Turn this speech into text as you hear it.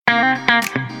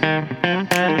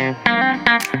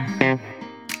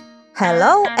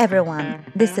Hello, everyone.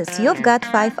 This is You've Got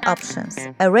 5 Options,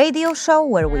 a radio show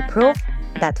where we prove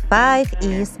that 5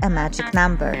 is a magic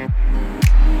number.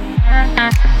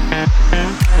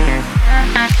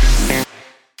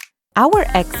 Our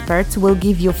experts will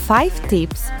give you 5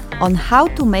 tips on how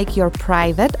to make your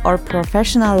private or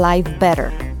professional life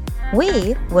better.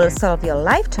 We will solve your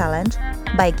life challenge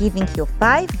by giving you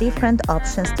 5 different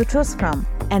options to choose from.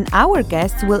 And our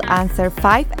guests will answer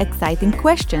 5 exciting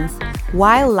questions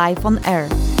while live on air.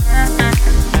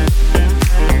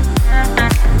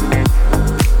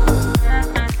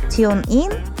 Tune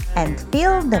in and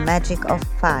feel the magic of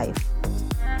 5.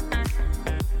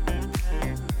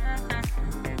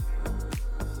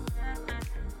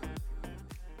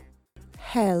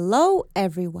 Hello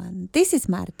everyone, this is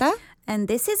Marta. And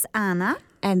this is Anna.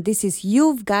 And this is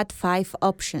You've Got 5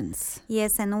 Options.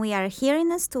 Yes, and we are here in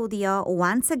the studio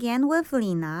once again with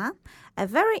Lina, a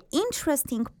very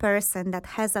interesting person that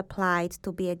has applied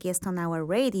to be a guest on our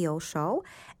radio show.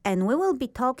 And we will be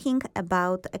talking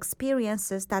about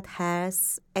experiences that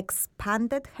has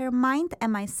expanded her mind.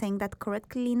 Am I saying that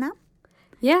correctly, Lina?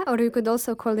 Yeah, or you could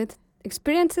also call it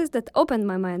experiences that opened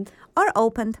my mind. Or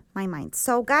opened my mind.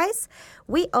 So guys,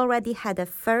 we already had a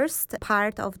first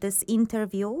part of this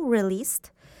interview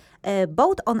released,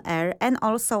 both on air and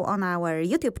also on our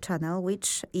YouTube channel,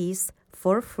 which is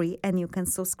for free and you can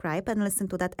subscribe and listen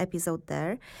to that episode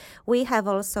there. We have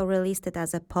also released it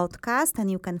as a podcast and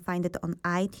you can find it on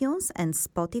iTunes and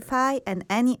Spotify and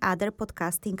any other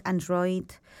podcasting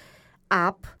Android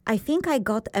app. I think I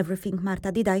got everything,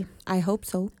 Marta, did I? I hope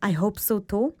so. I hope so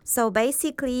too. So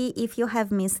basically, if you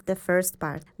have missed the first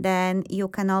part, then you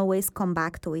can always come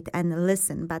back to it and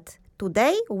listen. But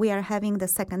today we are having the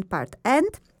second part.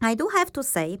 And I do have to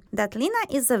say that Lina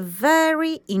is a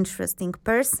very interesting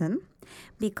person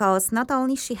because not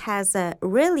only she has a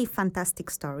really fantastic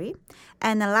story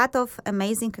and a lot of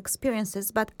amazing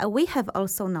experiences, but we have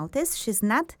also noticed she's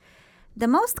not the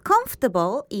most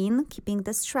comfortable in keeping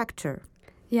the structure.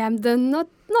 Yeah, I'm not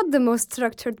the most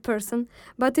structured person,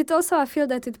 but it also, I feel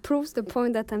that it proves the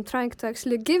point that I'm trying to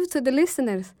actually give to the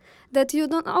listeners, that you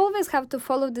don't always have to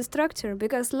follow the structure,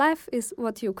 because life is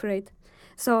what you create.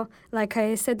 So, like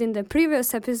I said in the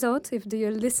previous episode, if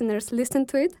the listeners listen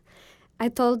to it, I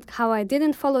told how I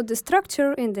didn't follow the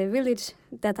structure in the village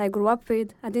that I grew up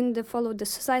with. I didn't follow the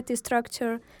society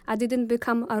structure. I didn't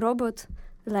become a robot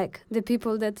like the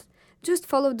people that just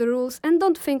follow the rules and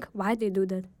don't think why they do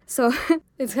that. So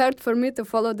it's hard for me to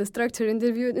follow the structure in the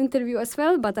interview as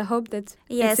well, but I hope that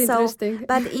it's interesting.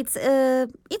 But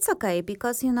it's okay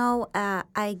because,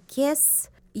 I guess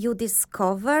you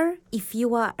discover if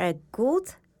you are a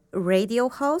good radio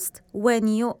host when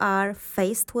you are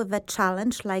faced with a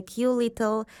challenge like you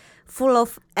little full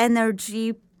of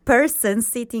energy person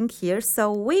sitting here.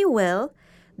 So we will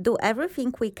do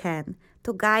everything we can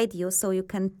to guide you so you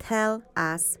can tell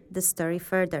us the story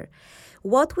further.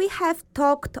 What we have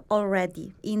talked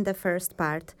already in the first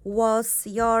part was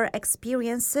your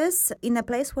experiences in a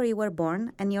place where you were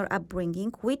born and your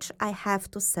upbringing, which I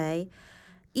have to say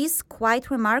is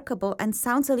quite remarkable and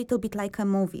sounds a little bit like a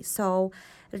movie. So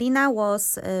Lina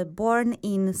was born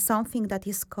in something that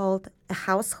is called a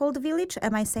household village.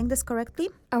 Am I saying this correctly?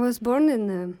 I was born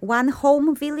in one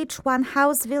home village, one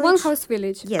house village? One house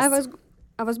village. Yes.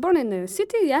 I was born in a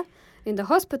city, yeah, in the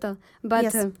hospital. But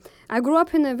yes. I grew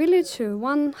up in a village,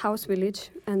 one house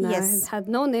village, and yes. I had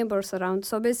no neighbors around.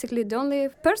 So basically the only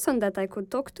person that I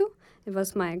could talk to, it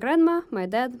was my grandma, my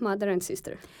dad, mother, and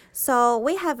sister. So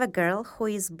we have a girl who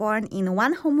is born in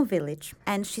one home village,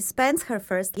 and she spends her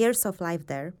first years of life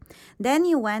there. Then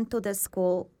you went to the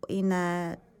school in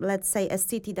let's say a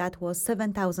city that was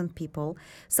 7,000 people.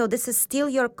 So this is still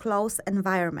your close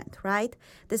environment, right?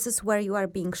 This is where you are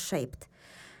being shaped.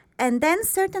 And then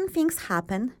certain things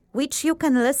happen, which you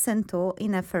can listen to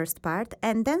in a first part,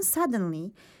 and then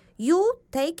suddenly you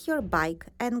take your bike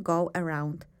and go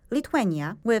around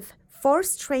Lithuania with 4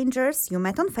 strangers you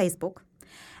met on Facebook,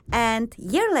 and a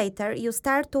year later you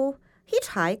start to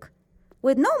hitchhike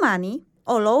with no money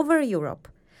all over Europe.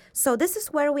 So this is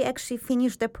where we actually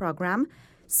finish the program.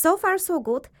 So far, so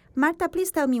good. Marta,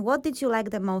 please tell me, what did you like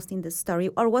the most in this story,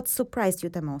 or what surprised you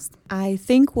the most? I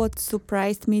think what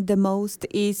surprised me the most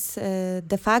is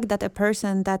the fact that a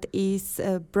person that is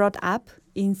brought up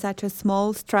in such a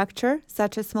small structure,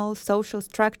 such a small social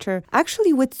structure,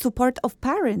 actually with support of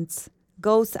parents,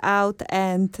 goes out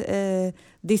and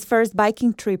this first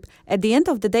biking trip. At the end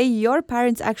of the day, your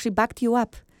parents actually backed you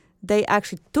up. They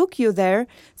actually took you there,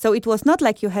 so it was not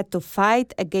like you had to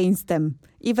fight against them,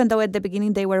 even though at the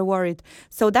beginning they were worried.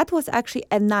 So that was actually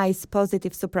a nice,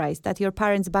 positive surprise that your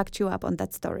parents backed you up on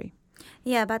that story.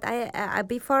 Yeah, but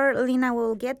before Lina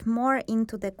will get more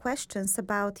into the questions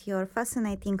about your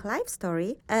fascinating life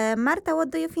story, Marta,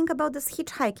 what do you think about this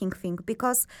hitchhiking thing?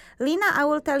 Because Lina, I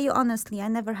will tell you honestly, I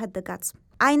never had the guts.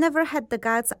 I never had the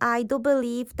guts. I do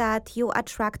believe that you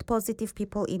attract positive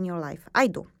people in your life. I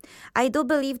do. I do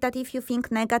believe that if you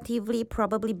think negatively,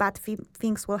 probably bad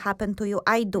things will happen to you.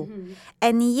 I do.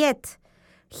 And yet,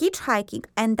 hitchhiking,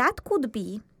 and that could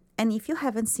be, and if you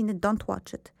haven't seen it, don't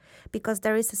watch it. Because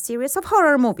there is a series of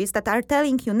horror movies that are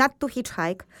telling you not to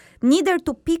hitchhike, neither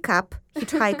to pick up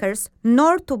hitchhikers,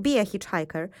 nor to be a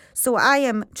hitchhiker. So I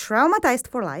am traumatized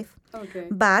for life. Okay.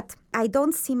 But I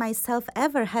don't see myself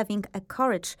ever having a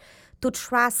courage to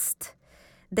trust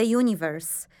the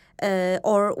universe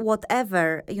or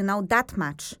whatever, that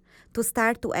much to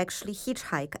start to actually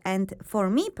hitchhike. And for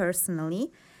me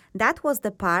personally, that was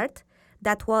the part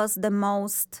that was the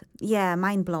most,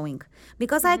 mind-blowing.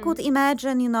 Because I could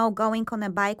imagine, going on a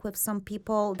bike with some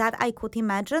people, that I could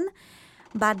imagine.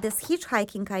 But this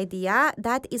hitchhiking idea,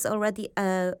 that is already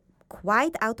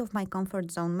quite out of my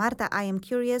comfort zone. Marta, I am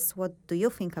curious, what do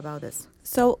you think about this?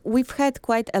 So we've had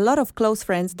quite a lot of close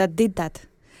friends that did that.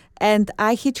 And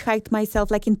I hitchhiked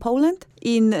myself, like in Poland,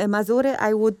 in Mazury,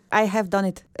 I have done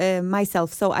it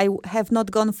myself. So I have not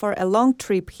gone for a long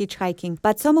trip hitchhiking.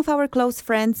 But some of our close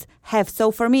friends have. So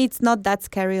for me, it's not that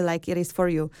scary like it is for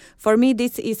you. For me,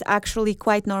 this is actually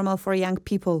quite normal for young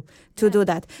people to do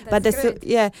that. But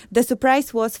the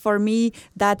surprise was for me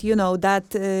that,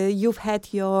 you've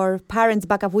had your parents'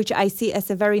 backup, which I see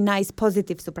as a very nice,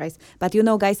 positive surprise. But,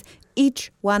 guys,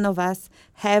 each one of us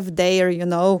have their,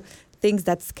 things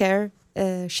that scare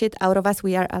shit out of us.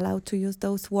 We are allowed to use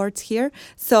those words here.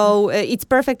 So it's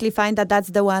perfectly fine that's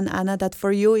the one, Anna, that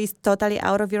for you is totally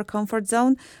out of your comfort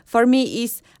zone. For me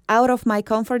is out of my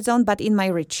comfort zone, but in my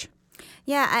reach.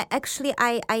 Yeah,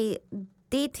 I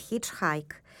did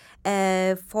hitchhike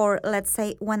for, let's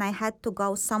say, when I had to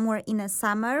go somewhere in a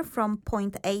summer from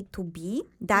point A to B.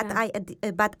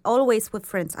 But always with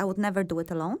friends. I would never do it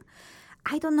alone.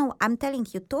 I don't know. I'm telling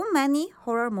you, too many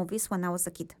horror movies when I was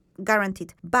a kid.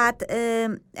 Guaranteed. But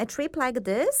a trip like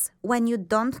this, when you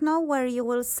don't know where you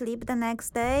will sleep the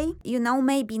next day,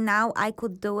 maybe now I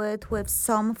could do it with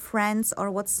some friends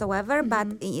or whatsoever, but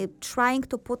trying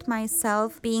to put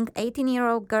myself, being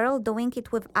 18-year-old girl, doing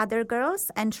it with other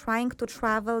girls and trying to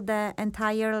travel the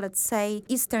entire, let's say,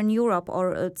 Eastern Europe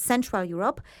or Central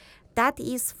Europe, that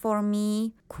is for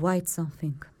me quite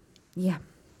something. Yeah.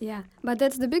 Yeah, but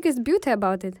that's the biggest beauty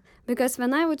about it. Because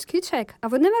when I would hitchhike, I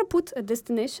would never put a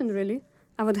destination, really.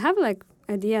 I would have,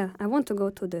 idea. I want to go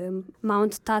to the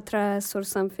Mount Tatras or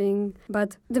something.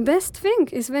 But the best thing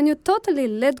is when you totally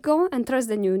let go and trust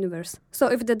the universe. So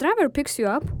if the driver picks you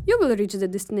up, you will reach the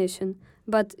destination.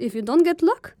 But if you don't get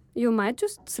luck, you might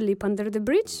just sleep under the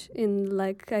bridge,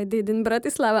 like I did in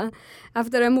Bratislava.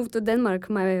 After I moved to Denmark,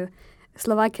 my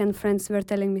Slovakian friends were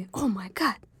telling me, "Oh my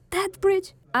God, that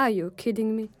bridge? Are you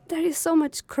kidding me? There is so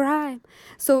much crime."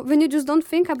 So when you just don't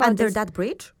think about Under that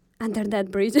bridge? Under that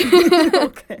bridge.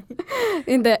 Okay.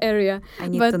 In the area. I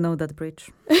need to know that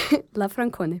bridge. La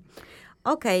Francone.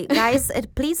 Okay, guys,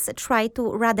 please try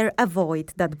to rather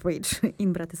avoid that bridge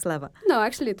in Bratislava. No,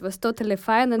 actually, it was totally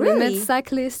fine. And Really? we met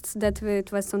cyclists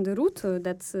it was on the route.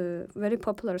 That's a very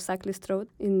popular cyclist road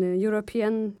in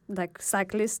European,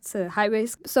 cyclists,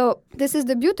 highways. So this is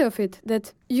the beauty of it,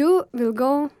 that you will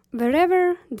go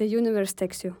wherever the universe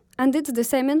takes you. And it's the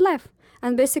same in life.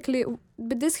 And basically,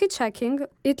 with this hitchhiking,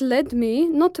 it led me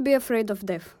not to be afraid of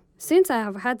death. Since I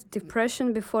have had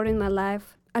depression before in my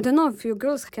life, I don't know if you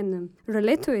girls can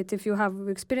relate to it, if you have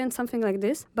experienced something like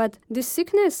this, but this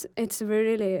sickness, it's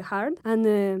really hard.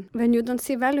 And when you don't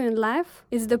see value in life,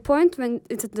 it's the point when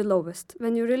it's at the lowest,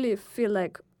 when you really feel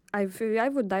like, I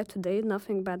would die today,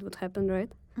 nothing bad would happen,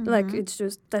 right? It's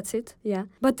just, that's it, yeah.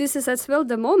 But this is as well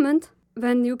the moment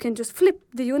when you can just flip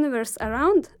the universe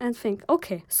around and think,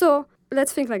 okay, so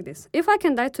let's think like this. If I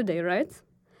can die today, right,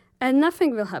 and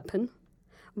nothing will happen,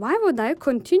 why would I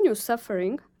continue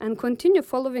suffering and continue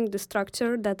following the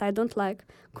structure that I don't like,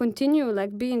 continue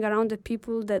being around the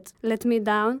people that let me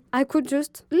down? I could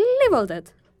just leave all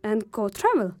that and go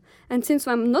travel. And since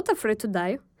I'm not afraid to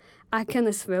die, I can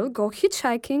as well go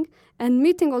hitchhiking and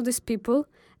meeting all these people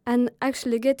and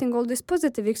actually getting all these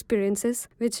positive experiences,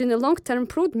 which in the long term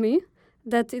proved me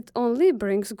that it only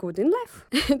brings good in life,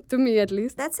 to me at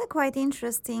least. That's a quite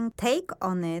interesting take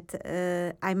on it.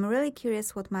 I'm really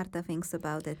curious what Marta thinks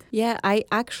about it. Yeah, I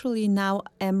actually now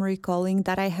am recalling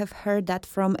that I have heard that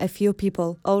from a few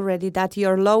people already, that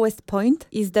your lowest point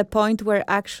is the point where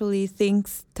actually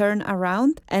things turn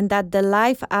around and that the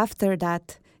life after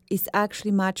that is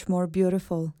actually much more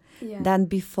beautiful than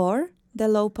before. the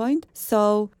low point.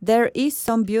 So there is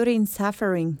some beauty in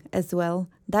suffering as well.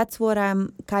 That's what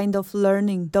I'm kind of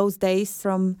learning those days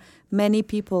from many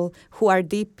people who are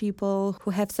deep people,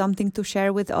 who have something to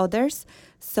share with others.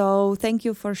 So thank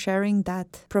you for sharing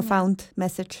that profound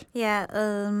message. Yeah,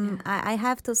 I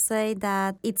have to say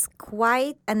that it's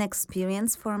quite an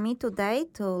experience for me today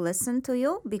to listen to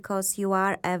you because you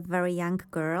are a very young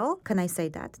girl. Can I say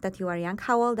that you are young?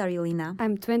 How old are you, Lina?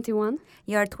 I'm 21.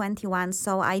 You're 21,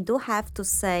 so I do have to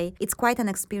say it's quite an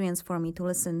experience for me to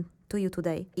listen to you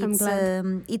today. I'm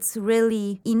glad. It's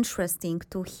really interesting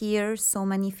to hear so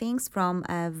many things from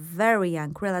a very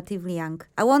young, relatively young.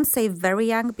 I won't say very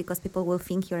young because people will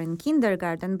think you're in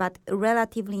kindergarten, but a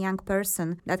relatively young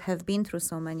person that have been through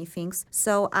so many things.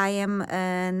 So I am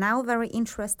now very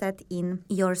interested in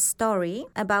your story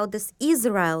about this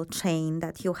Israel chain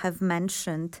that you have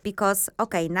mentioned because,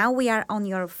 okay, now we are on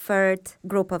your third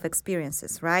group of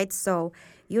experiences, right? So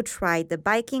you tried the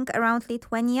biking around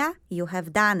Lithuania, you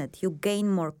have done it, you gain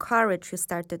more courage, you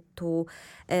started to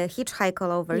hitchhike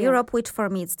all over Europe, which for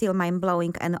me is still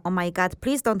mind-blowing, and oh my God,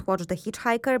 please don't watch The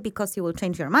Hitchhiker because you will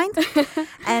change your mind.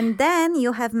 And then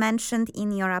you have mentioned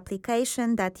in your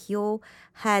application that you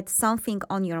had something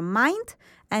on your mind,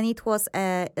 and it was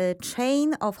a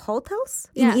chain of hotels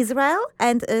in Israel.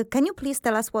 And can you please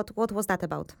tell us what was that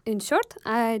about? In short,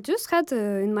 I just had,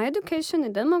 in my education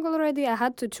in Denmark already, I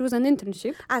had to choose an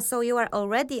internship. So you are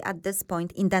already at this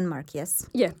point in Denmark, yes?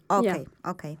 Yeah.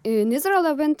 Okay. In Israel,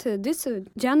 I went this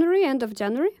January, end of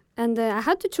January, and I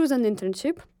had to choose an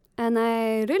internship. And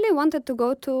I really wanted to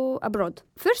go to abroad.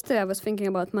 First, I was thinking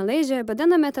about Malaysia, but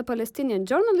then I met a Palestinian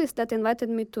journalist that invited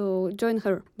me to join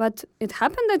her. But it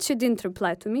happened that she didn't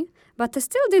reply to me. But I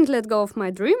still didn't let go of my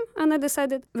dream, and I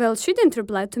decided, well, she didn't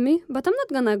reply to me, but I'm not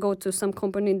gonna go to some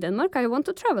company in Denmark. I want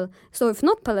to travel. So if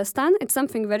not Palestine, it's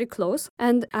something very close.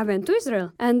 And I went to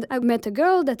Israel. And I met a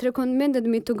girl that recommended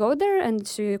me to go there, and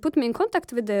she put me in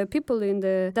contact with the people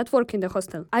that work in the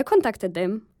hostel. I contacted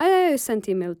them. I sent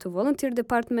email to volunteer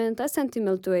department. I sent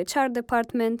email to HR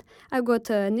department. I got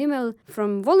an email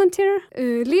from volunteer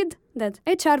lead that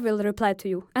HR will reply to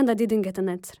you. And I didn't get an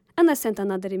answer. And I sent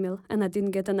another email and I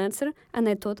didn't get an answer. And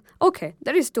I thought, okay,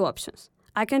 there is two options.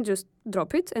 I can just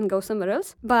drop it and go somewhere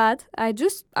else. But I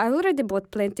already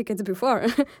bought plane tickets before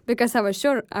because I was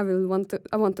sure I want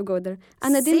to go there.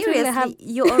 And I didn't really have...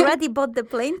 You already bought the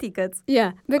plane tickets?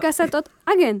 Yeah, because I thought,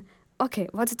 again, okay,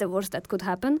 what's the worst that could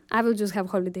happen? I will just have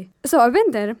holiday. So I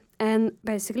went there and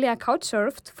basically I couch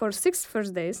surfed for 6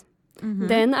 first days. Mm-hmm.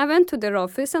 Then I went to their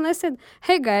office and I said,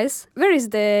 hey guys, where is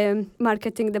the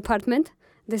marketing department?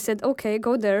 They said, okay,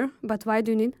 go there, but why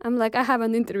do you need? I'm like, I have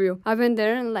an interview. I went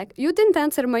there and like, you didn't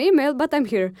answer my email, but I'm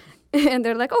here. And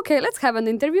they're like, okay, let's have an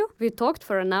interview. We talked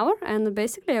for an hour and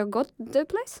basically I got the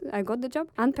place. I got the job.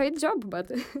 Unpaid job,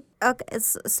 but... Okay,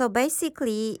 so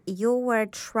basically you were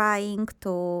trying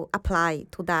to apply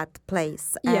to that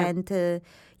place and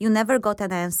you never got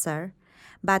an answer,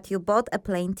 but you bought a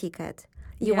plane ticket.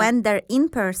 You went there in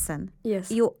person.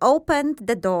 Yes. You opened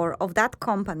the door of that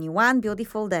company one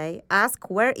beautiful day,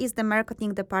 asked where is the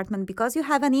marketing department because you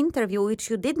have an interview which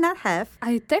you did not have.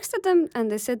 I texted them and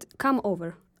they said, come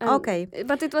over. Okay.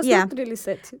 But it was not really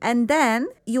set. And then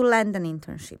you land an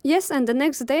internship. Yes, and the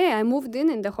next day I moved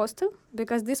in the hostel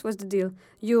because this was the deal.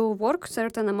 You work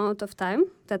certain amount of time,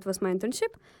 that was my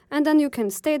internship, and then you can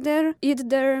stay there, eat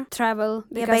there, travel.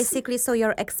 Yeah, basically, so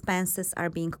your expenses are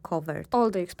being covered.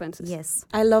 All the expenses. Yes.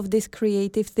 I love this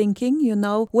creative thinking,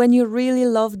 when you really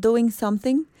love doing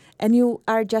something, and you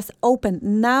are just open.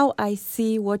 Now I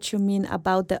see what you mean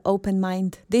about the open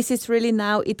mind. This is really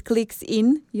now, it clicks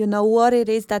in, what it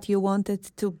is that you wanted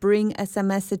to bring as a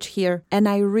message here. And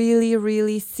I really,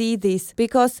 really see this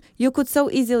because you could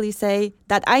so easily say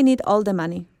that I need all the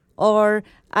money, or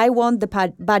I want the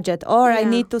budget, or I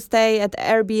need to stay at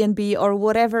Airbnb or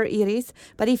whatever it is.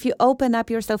 But if you open up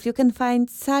yourself, you can find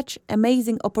such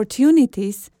amazing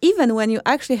opportunities, even when you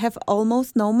actually have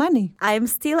almost no money. I'm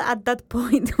still at that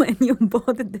point when you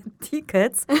bought the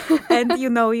tickets and,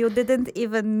 you didn't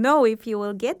even know if you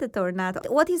will get it or not.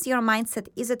 What is your mindset?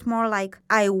 Is it more like,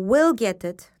 I will get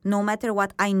it no matter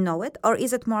what, I know it? Or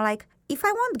is it more like, if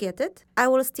I won't get it, I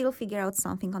will still figure out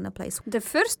something on the place? The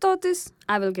first thought is,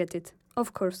 I will get it.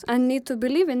 Of course. I need to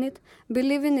believe in it.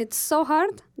 Believe in it so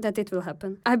hard that it will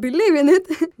happen. I believe in it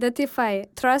that if I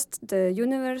trust the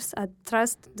universe, I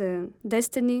trust the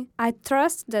destiny, I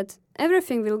trust that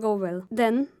everything will go well.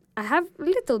 Then I have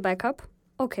little backup.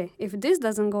 Okay, if this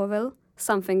doesn't go well,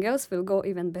 something else will go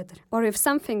even better. Or if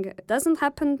something doesn't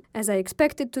happen as I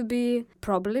expect it to be,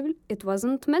 probably it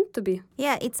wasn't meant to be.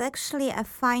 Yeah, it's actually a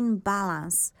fine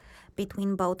balance.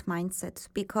 between both mindsets,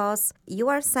 because you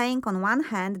are saying on one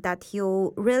hand that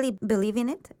you really believe in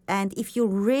it, and if you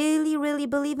really, really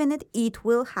believe in it, it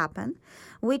will happen,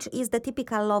 which is the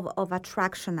typical law of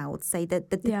attraction, I would say,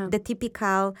 the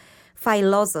typical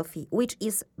philosophy, which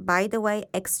is, by the way,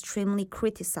 extremely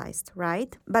criticized,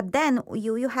 right? But then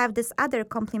you have this other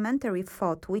complementary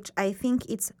thought, which I think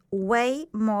it's way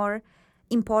more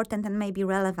important and maybe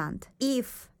relevant.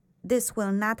 If this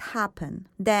will not happen,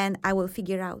 then I will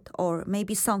figure out, or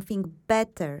maybe something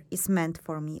better is meant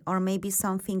for me, or maybe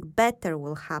something better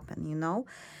will happen, you know?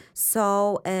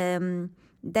 So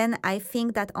then I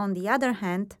think that on the other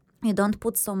hand, you don't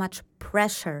put so much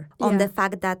pressure on the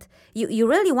fact that you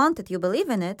really want it, you believe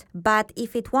in it, but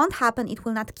if it won't happen, it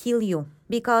will not kill you.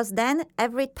 Because then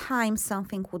every time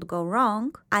something would go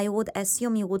wrong, I would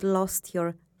assume you would lost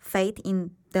your faith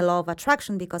in the law of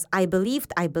attraction, because I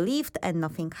believed, and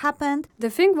nothing happened. The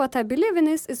thing what I believe in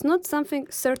is not something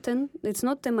certain. It's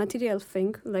not a material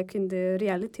thing like in the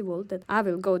reality world that I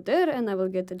will go there and I will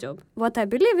get a job. What I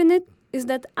believe in it is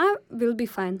that I will be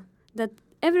fine, that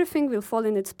everything will fall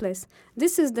in its place.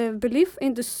 This is the belief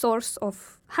in the source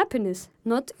of happiness,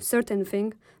 not certain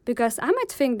thing, because I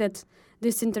might think that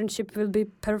this internship will be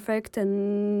perfect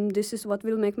and this is what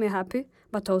will make me happy,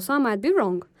 but also I might be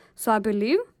wrong. So I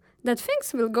believe that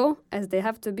things will go as they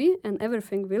have to be and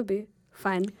everything will be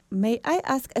fine. May I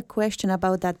ask a question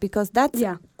about that? Because that's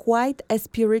quite a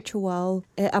spiritual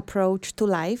approach to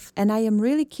life. And I am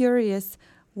really curious,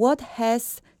 what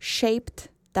has shaped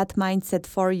that mindset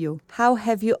for you? How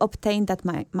have you obtained that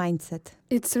mindset?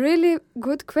 It's really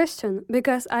good question,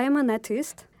 because I am an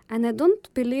atheist and I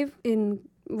don't believe in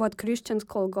what Christians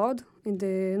call God in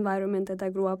the environment that I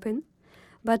grew up in.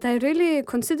 But I really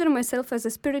consider myself as a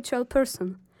spiritual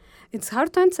person. It's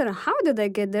hard to answer how did I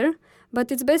get there,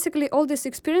 but it's basically all this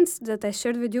experience that I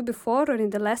shared with you before or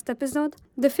in the last episode,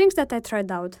 the things that I tried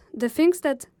out, the things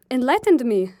that enlightened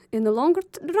me in the longer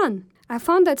run. I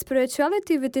found that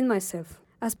spirituality within myself.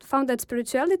 I found that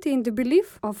spirituality in the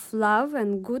belief of love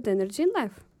and good energy in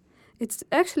life. It's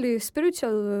actually a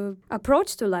spiritual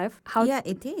approach to life.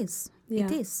 It is. Yeah.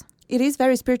 It is. It is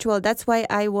very spiritual. That's why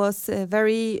I was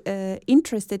very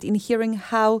interested in hearing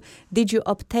how did you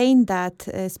obtain that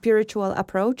spiritual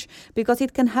approach, because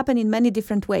it can happen in many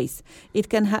different ways. It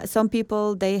can some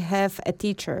people, they have a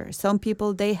teacher. Some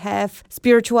people, they have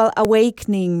spiritual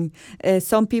awakening.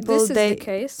 Some people, this is the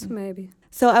case, maybe.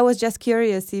 So I was just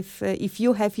curious if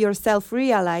you have yourself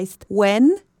realized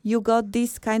when you got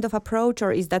this kind of approach,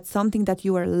 or is that something that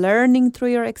you were learning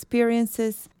through your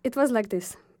experiences? It was like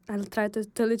this. I'll try to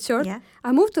tell it short. Yeah.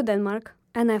 I moved to Denmark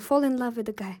and I fall in love with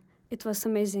a guy. It was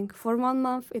amazing. For 1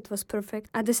 month, it was perfect.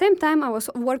 At the same time, I was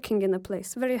working in a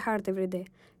place very hard every day.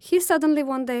 He suddenly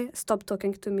one day stopped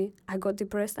talking to me. I got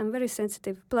depressed. I'm very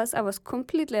sensitive. Plus, I was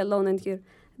completely alone in here.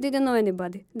 Didn't know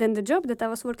anybody. Then the job that I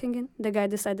was working in, the guy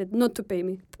decided not to pay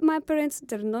me. My parents,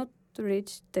 they're not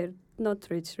rich. They're not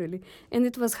rich, really. And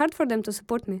it was hard for them to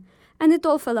support me. And it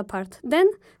all fell apart. Then,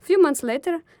 a few months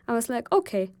later, I was like,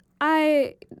 okay,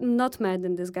 I'm not mad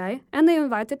at this guy, and I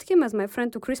invited him as my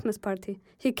friend to Christmas party.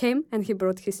 He came and he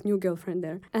brought his new girlfriend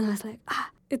there. And I was like,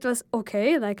 it was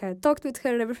okay. Like, I talked with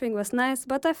her, everything was nice,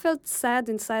 but I felt sad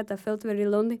inside. I felt very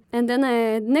lonely. And then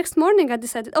next morning I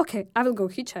decided, okay, I will go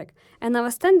hitchhike. And I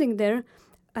was standing there,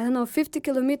 50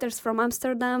 kilometers from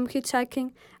Amsterdam,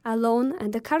 hitchhiking alone,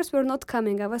 and the cars were not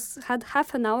coming. I had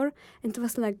half an hour, and it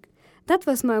was like, that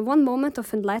was my one moment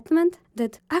of enlightenment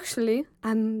that actually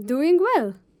I'm doing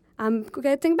well. I'm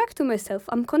getting back to myself.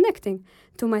 I'm connecting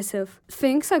to myself.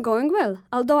 Things are going well.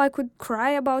 Although I could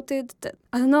cry about it,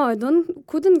 I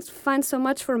couldn't find so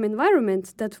much from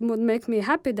environment that would make me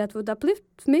happy, that would uplift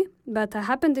me, but I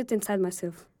happened it inside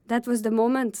myself. That was the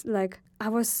moment, like, I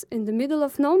was in the middle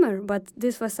of nowhere, but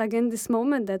this was again this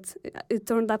moment that it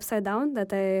turned upside down,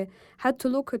 that I had to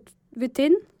look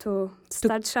within to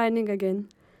start shining again.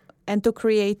 And to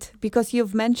create, because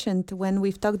you've mentioned when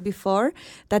we've talked before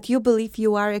that you believe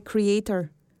you are a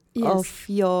creator of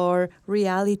your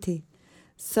reality.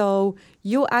 So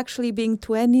you actually being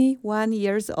 21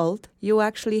 years old, you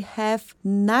actually have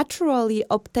naturally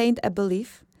obtained a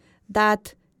belief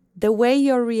that the way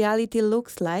your reality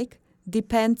looks like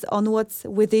depends on what's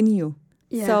within you.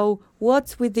 Yeah. So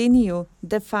what's within you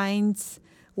defines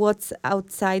what's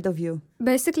outside of you.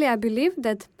 Basically, I believe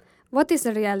that what is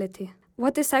a reality?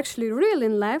 What is actually real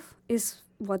in life is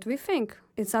what we think.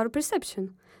 It's our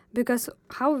perception. Because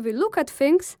how we look at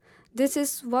things, this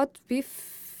is what we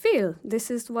feel.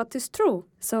 This is what is true.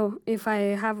 So if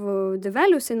I have the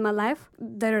values in my life,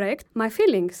 direct my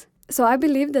feelings. So I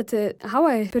believe that how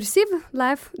I perceive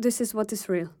life, this is what is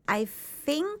real. I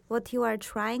think what you are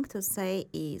trying to say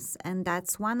is, and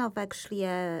that's one of actually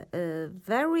a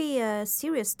very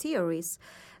serious theories,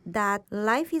 that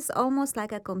life is almost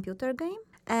like a computer game.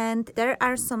 And there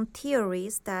are some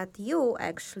theories that you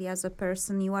actually, as a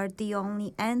person, you are the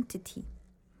only entity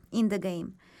in the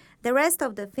game. The rest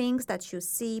of the things that you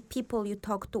see, people you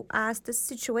talk to, us, the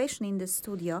situation in the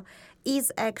studio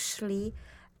is actually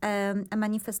a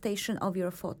manifestation of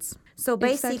your thoughts. So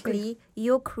basically,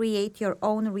 you create your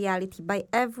own reality by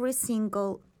every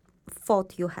single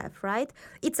thought you have, right?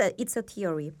 It's a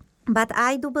theory. But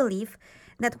I do believe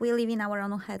that we live in our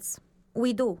own heads.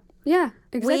 We do. Yeah,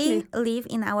 exactly. We live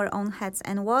in our own heads,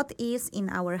 and what is in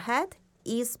our head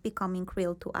is becoming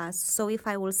real to us. So if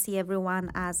I will see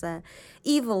everyone as a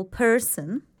evil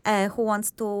person who wants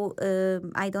to,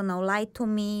 lie to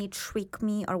me, trick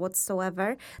me, or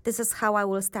whatsoever, this is how I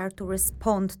will start to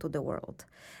respond to the world.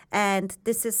 And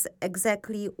this is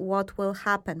exactly what will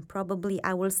happen. Probably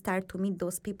I will start to meet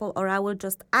those people, or I will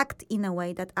just act in a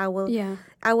way that I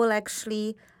will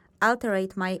actually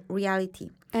alterate my reality.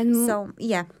 And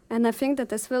And I think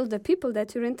that as well, the people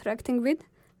that you're interacting with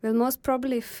will most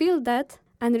probably feel that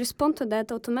and respond to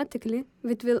that automatically,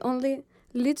 which will only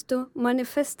lead to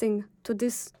manifesting to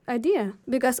this idea.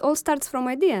 Because all starts from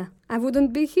idea. I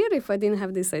wouldn't be here if I didn't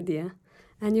have this idea.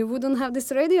 And you wouldn't have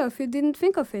this radio if you didn't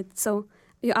think of it. So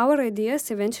our ideas,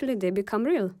 eventually, they become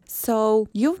real. So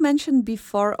you've mentioned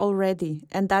before already,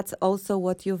 and that's also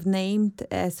what you've named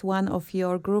as one of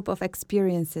your group of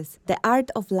experiences, the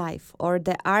art of life, or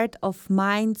the art of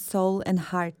mind, soul, and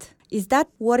heart. Is that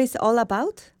what it's all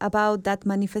about? About that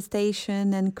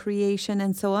manifestation and creation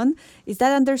and so on? Is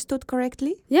that understood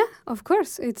correctly? Yeah, of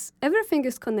course. Everything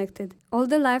is connected. All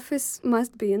the life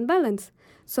must be in balance.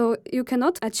 So you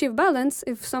cannot achieve balance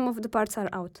if some of the parts are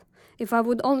out. If I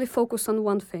would only focus on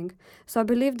one thing. So I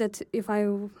believe that if I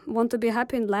want to be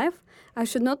happy in life, I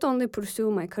should not only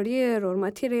pursue my career or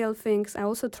material things, I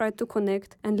also try to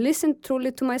connect and listen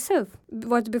truly to myself.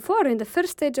 What before, in the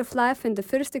first stage of life, in the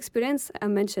first experience, I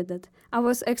mentioned that I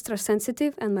was extra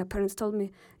sensitive and my parents told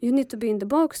me, you need to be in the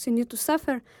box, you need to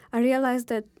suffer. I realized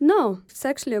that no, it's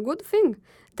actually a good thing,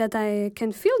 that I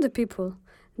can feel the people,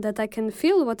 that I can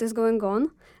feel what is going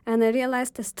on. And I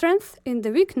realized the strength in the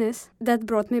weakness that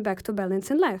brought me back to balance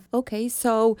in life. Okay,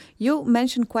 so you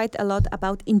mentioned quite a lot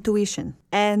about intuition.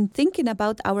 And thinking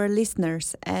about our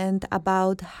listeners and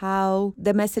about how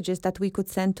the messages that we could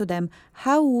send to them,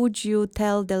 how would you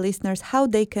tell the listeners how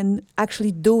they can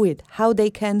actually do it, how they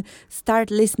can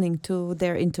start listening to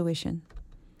their intuition?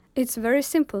 It's very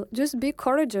simple. Just be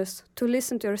courageous to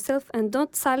listen to yourself and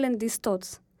don't silence these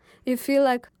thoughts. You feel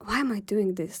like, why am I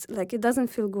doing this? Like, it doesn't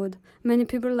feel good. Many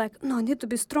people are like, no, I need to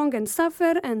be strong and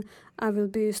suffer, and I will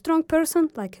be a strong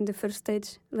person, like in the first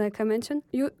stage, like I mentioned.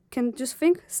 You can just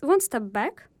think one step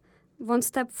back, one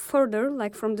step further,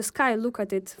 like from the sky, look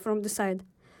at it from the side.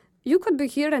 You could be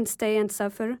here and stay and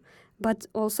suffer, but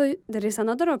also there is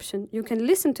another option. You can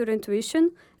listen to your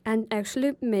intuition and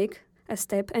actually make a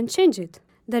step and change it.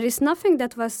 There is nothing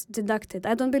that was deducted.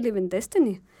 I don't believe in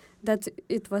destiny, that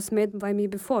it was made by me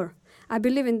before. I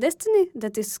believe in destiny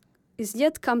that is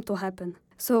yet come to happen.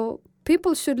 So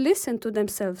people should listen to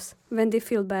themselves when they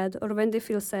feel bad or when they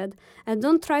feel sad, and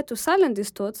don't try to silence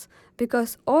these thoughts,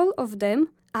 because all of them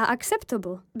are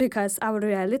acceptable, because our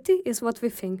reality is what we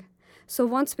think. So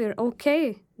once we're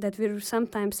okay that we're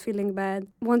sometimes feeling bad,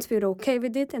 once we're okay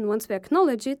with it and once we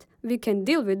acknowledge it, we can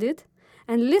deal with it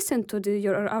and listen to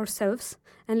ourselves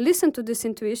and listen to this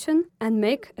intuition and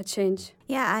make a change.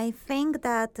 Yeah, I think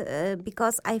that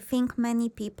because I think many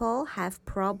people have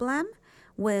problem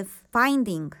with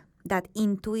finding that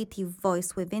intuitive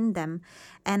voice within them.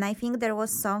 And I think there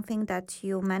was something that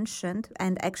you mentioned,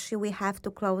 and actually we have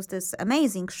to close this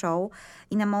amazing show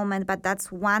in a moment, but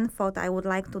that's one thought I would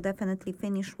like to definitely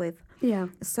finish with. Yeah.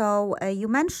 So you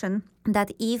mentioned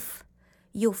that if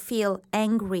you feel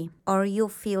angry or you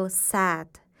feel sad,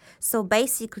 so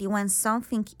basically when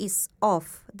something is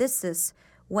off, this is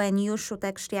when you should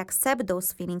actually accept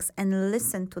those feelings and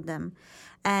listen to them.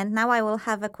 And now I will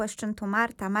have a question to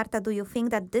Marta. Marta, do you think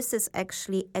that this is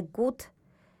actually a good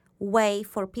way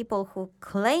for people who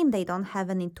claim they don't have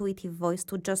an intuitive voice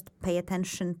to just pay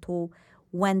attention to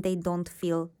when they don't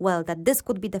feel well, that this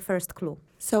could be the first clue?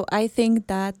 So I think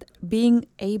that being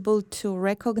able to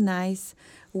recognize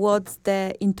what's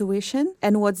the intuition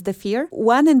and what's the fear,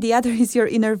 one and the other is your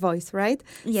inner voice, right?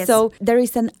 Yes. So there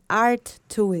is an art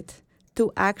to it,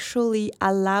 to actually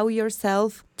allow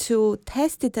yourself to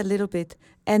test it a little bit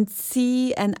and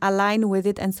see and align with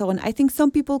it and so on. I think some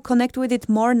people connect with it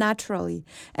more naturally,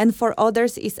 and for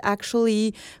others it's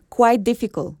actually quite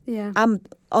difficult. Yeah.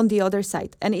 on the other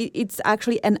side. And it's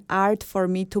actually an art for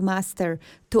me to master,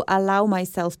 to allow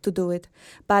myself to do it.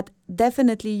 But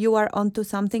definitely you are onto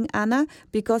something, Anna,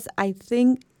 because I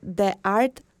think the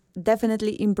art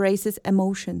definitely embraces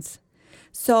emotions.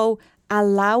 So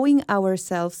allowing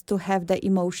ourselves to have the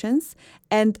emotions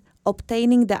and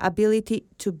obtaining the ability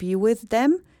to be with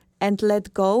them and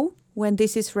let go when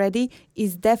this is ready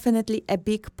is definitely a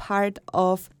big part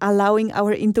of allowing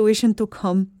our intuition to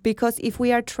come. Because if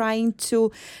we are trying to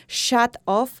shut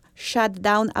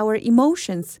down our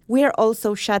emotions, we are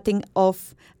also shutting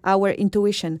off our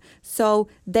intuition. So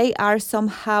they are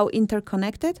somehow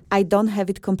interconnected. I don't have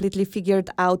it completely figured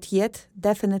out yet,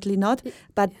 definitely not.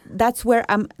 But that's what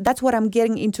I'm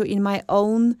getting into in my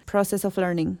own process of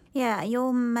learning. Yeah,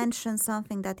 you mentioned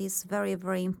something that is very,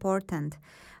 very important.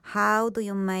 How do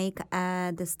you make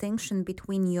a distinction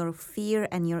between your fear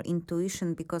and your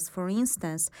intuition? Because, for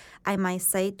instance, I might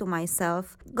say to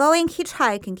myself, going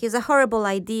hitchhiking is a horrible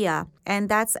idea. And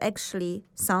that's actually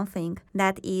something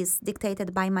that is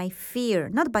dictated by my fear,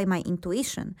 not by my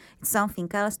intuition. It's something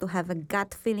else, to have a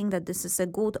gut feeling that this is a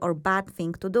good or bad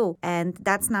thing to do. And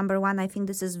that's number one. I think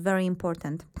this is very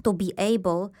important, to be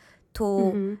able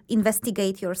to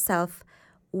investigate yourself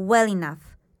well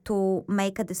enough to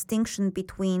make a distinction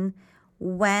between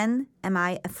when am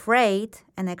I afraid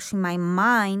and actually my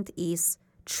mind is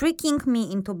tricking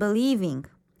me into believing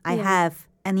I have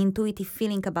an intuitive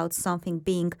feeling about something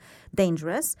being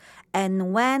dangerous,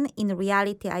 and when in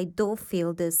reality I do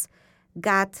feel this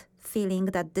gut feeling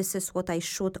that this is what I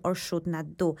should or should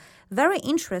not do. Very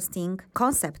interesting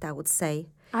concept, I would say.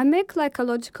 I make like a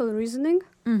logical reasoning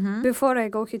before I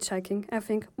go hitchhiking. I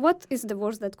think, what is the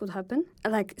worst that could happen?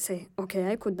 Like, say,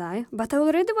 okay, I could die, but I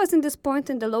already was in this point,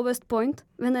 in the lowest point,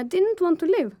 when I didn't want to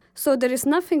live. So there is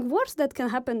nothing worse that can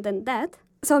happen than that.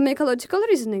 So I make a logical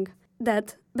reasoning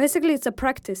that basically it's a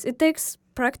practice. It takes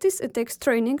practice, it takes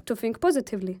training to think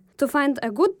positively, to find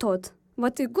a good thought.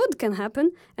 What the good can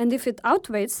happen, and if it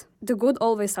outweighs, the good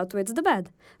always outweighs the bad.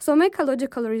 So make a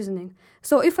logical reasoning.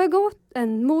 So if I go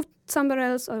and move somewhere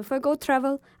else, or if I go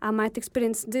travel, I might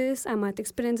experience this,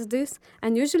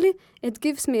 and usually it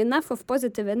gives me enough of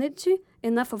positive energy,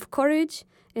 enough of courage,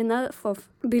 enough of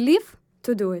belief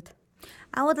to do it.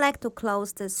 I would like to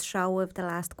close this show with the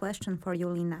last question for you,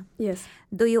 Lina. Yes.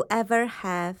 Do you ever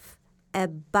have a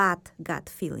bad gut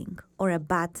feeling or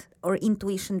or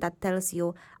intuition that tells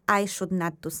you I should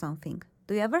not do something?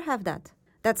 Do you ever have that?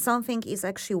 That something is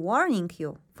actually warning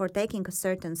you for taking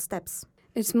certain steps?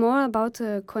 It's more about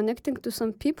connecting to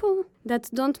some people that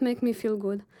don't make me feel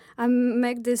good. I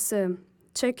make this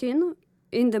check-in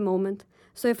the moment.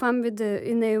 So if I'm in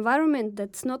an environment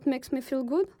that's not makes me feel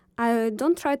good, I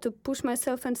don't try to push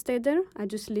myself and stay there. I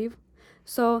just leave.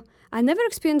 So I never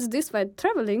experienced this while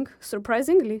traveling,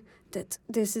 surprisingly, that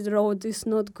this road is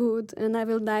not good and I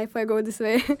will die if I go this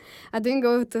way. I didn't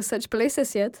go to such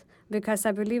places yet because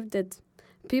I believe that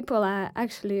people are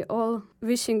actually all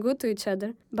wishing good to each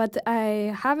other. But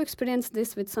I have experienced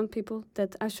this with some people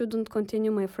that I shouldn't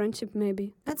continue my friendship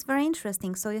maybe. That's very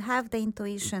interesting. So you have the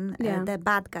intuition, the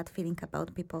bad gut feeling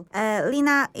about people.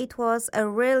 Lina, it was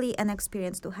really an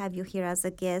experience to have you here as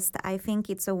a guest. I think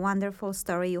it's a wonderful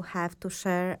story you have to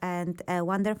share and a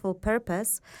wonderful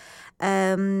purpose.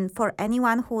 For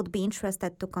anyone who would be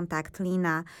interested to contact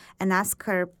Lina and ask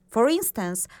her, for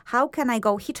instance, how can I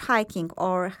go hitchhiking,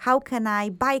 or how can I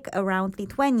bike around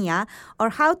Lithuania, or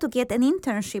how to get an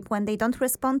internship when they don't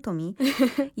respond to me,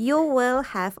 you will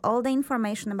have all the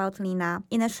information about Lina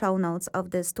in the show notes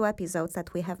of these 2 episodes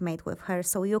that we have made with her,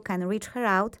 so you can reach her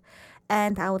out.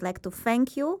 And I would like to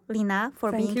thank you, Lina,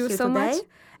 for being here so today. Much.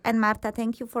 And Marta,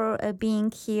 thank you for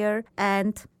being here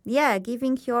and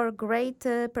giving your great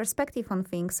perspective on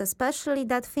things, especially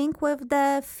that thing with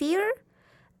the fear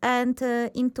and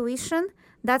intuition.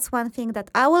 That's one thing that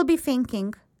I will be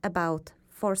thinking about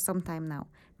for some time now.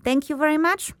 Thank you very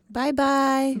much.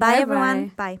 Bye-bye. Bye,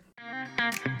 everyone. Bye.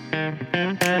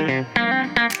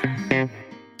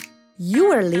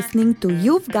 You are listening to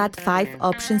You've Got 5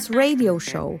 Options radio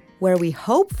show, where we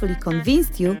hopefully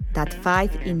convinced you that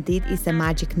 5 indeed is a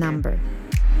magic number.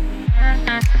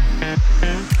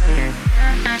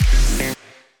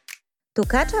 To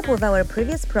catch up with our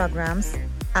previous programs,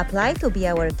 apply to be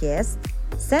our guest,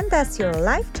 send us your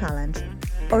life challenge,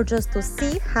 or just to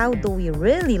see how do we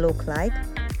really look like,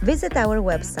 visit our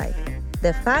website,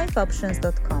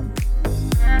 the5options.com.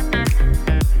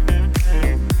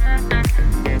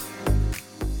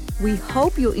 We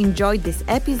hope you enjoyed this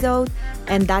episode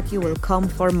and that you will come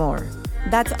for more.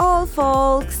 That's all,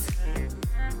 folks!